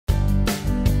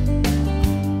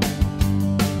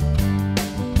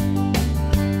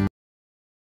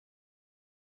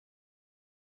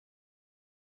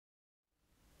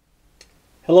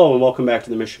Hello and welcome back to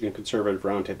the Michigan Conservative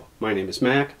Roundtable. My name is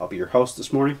Mac. I'll be your host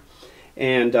this morning.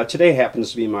 And today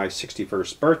happens to be my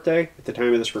 61st birthday. At the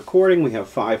time of this recording, we have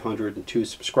 502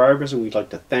 subscribers, and we'd like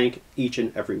to thank each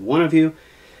and every one of you.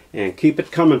 And keep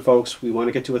it coming, folks. We want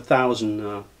to get to 1,000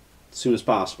 as soon as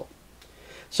possible.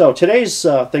 So today's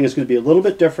thing is going to be a little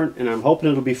bit different, and I'm hoping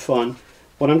it'll be fun.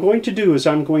 What I'm going to do is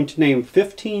I'm going to name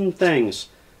 15 things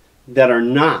that are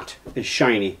not as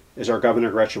shiny as our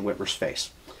Governor Gretchen Whitmer's face.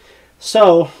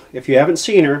 So, if you haven't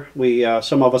seen her,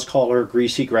 some of us call her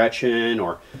Greasy Gretchen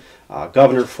or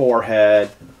Governor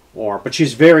Forehead, but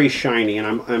she's very shiny,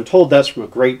 and I'm told that's from a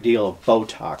great deal of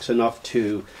Botox, enough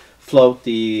to float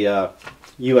the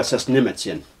USS Nimitz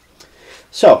in.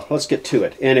 So, let's get to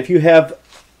it. And if you have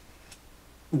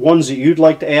ones that you'd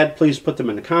like to add, please put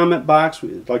them in the comment box.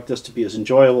 We'd like this to be as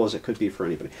enjoyable as it could be for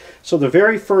anybody. So, the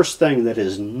very first thing that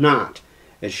is not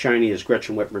as shiny as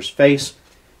Gretchen Whitmer's face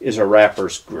is a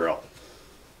rapper's grill.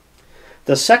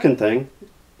 The second thing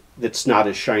that's not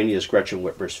as shiny as Gretchen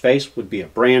Whitmer's face would be a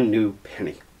brand new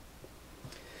penny.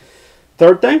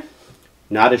 Third thing,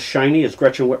 not as shiny as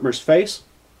Gretchen Whitmer's face,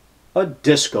 a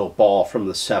disco ball from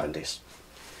the 70s.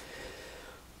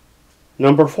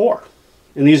 Number 4,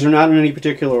 and these are not in any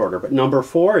particular order, but number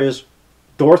 4 is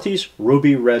Dorothy's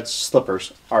ruby red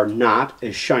slippers are not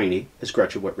as shiny as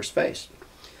Gretchen Whitmer's face.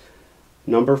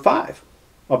 Number 5,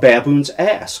 a baboon's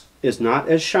ass is not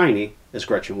as shiny as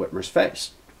Gretchen Whitmer's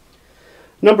face.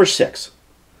 Number 6,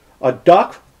 a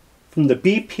duck from the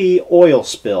BP oil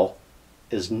spill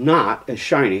is not as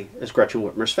shiny as Gretchen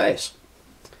Whitmer's face.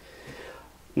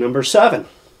 Number 7,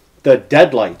 the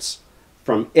deadlights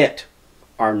from It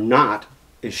are not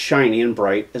as shiny and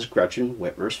bright as Gretchen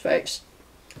Whitmer's face.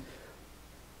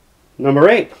 Number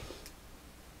 8,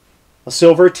 a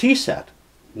silver tea set,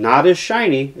 not as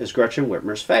shiny as Gretchen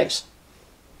Whitmer's face.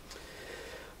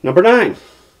 Number 9,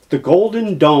 the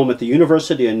Golden Dome at the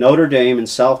University of Notre Dame in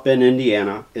South Bend,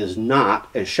 Indiana is not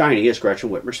as shiny as Gretchen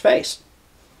Whitmer's face.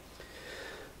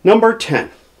 Number 10,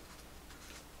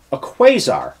 a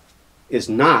quasar is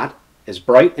not as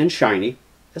bright and shiny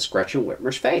as Gretchen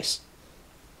Whitmer's face.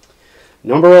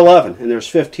 Number 11, and there's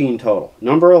 15 total.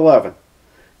 Number 11,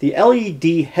 the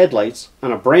LED headlights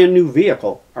on a brand new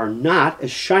vehicle are not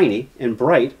as shiny and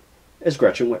bright as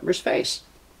Gretchen Whitmer's face.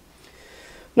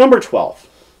 Number 12,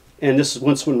 and this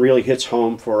one really hits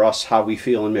home for us how we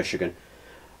feel in Michigan.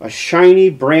 A shiny,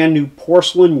 brand new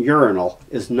porcelain urinal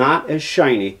is not as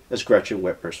shiny as Gretchen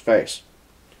Whitmer's face.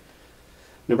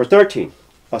 Number 13,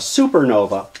 a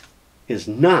supernova is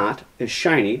not as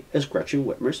shiny as Gretchen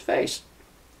Whitmer's face.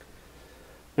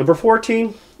 Number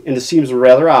 14, and this seems a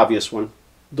rather obvious one,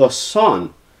 the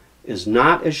sun is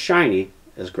not as shiny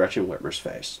as Gretchen Whitmer's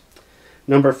face.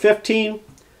 Number 15,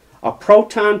 a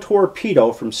proton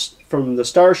torpedo from the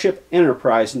Starship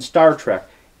Enterprise in Star Trek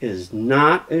is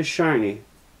not as shiny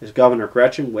as Governor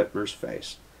Gretchen Whitmer's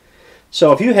face.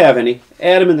 So if you have any,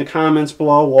 add them in the comments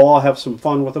below. We'll all have some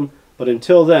fun with them. But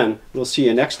until then, we'll see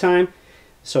you next time.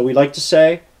 So we like to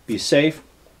say, be safe,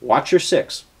 watch your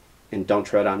 6, and don't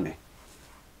tread on me.